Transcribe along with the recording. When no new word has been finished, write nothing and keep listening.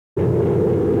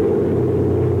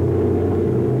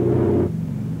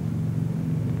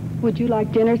Would you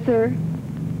like dinner, sir?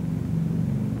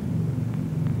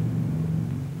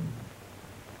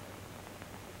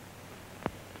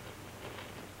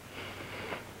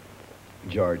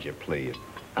 Georgia, please.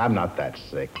 I'm not that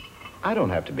sick. I don't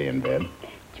have to be in bed.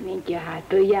 Drink your hot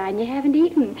bouillon. You haven't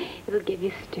eaten. It'll give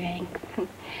you strength.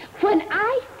 When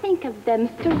I think of them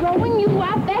throwing you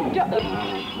out that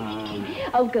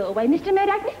door... Oh, go away, Mr.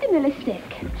 Murdoch. Mr. Miller's sick.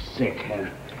 Sick, huh?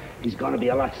 He's gonna be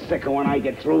a lot sicker when I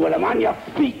get through with him. On your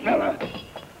feet, Miller.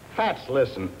 Fats,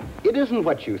 listen. It isn't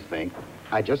what you think.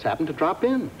 I just happened to drop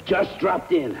in. Just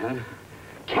dropped in, huh?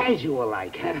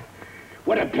 Casual-like, huh?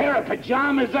 With a pair of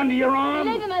pajamas under your arm?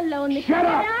 Leave him alone, Mr. Shut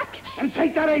up! Murdoch. And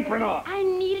take that apron off. I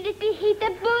needed it to heat the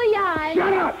bouillon.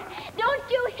 Shut up!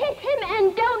 Don't you hit him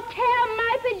and don't tear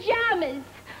my pajamas.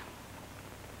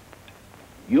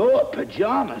 Your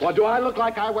pajamas? Well, do I look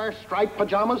like I wear striped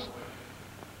pajamas?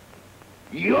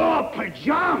 Your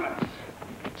pajamas?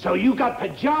 So you got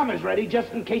pajamas ready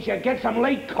just in case you get some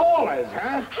late callers,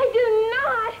 huh? I do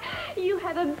not. You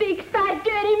have a big, fat,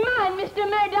 dirty mind, Mr.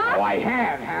 Murdoch. Oh, I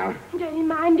have, huh? Dirty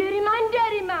mind, dirty mind,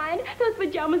 dirty mind. Those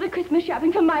pajamas are Christmas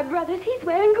shopping for my brothers. He's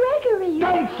wearing Gregory's.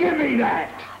 Don't give me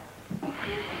that!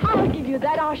 I'll give you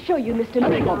that. I'll show you, Mr.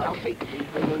 Let me go, Murdoch. Elsie.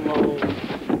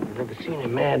 I've never seen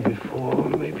him mad before.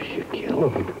 Maybe she'll kill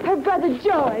him. Her brother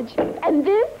George. And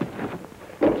this?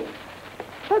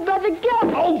 Her brother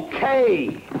Gilbert.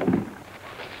 Okay.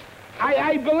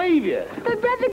 I believe you. Her brother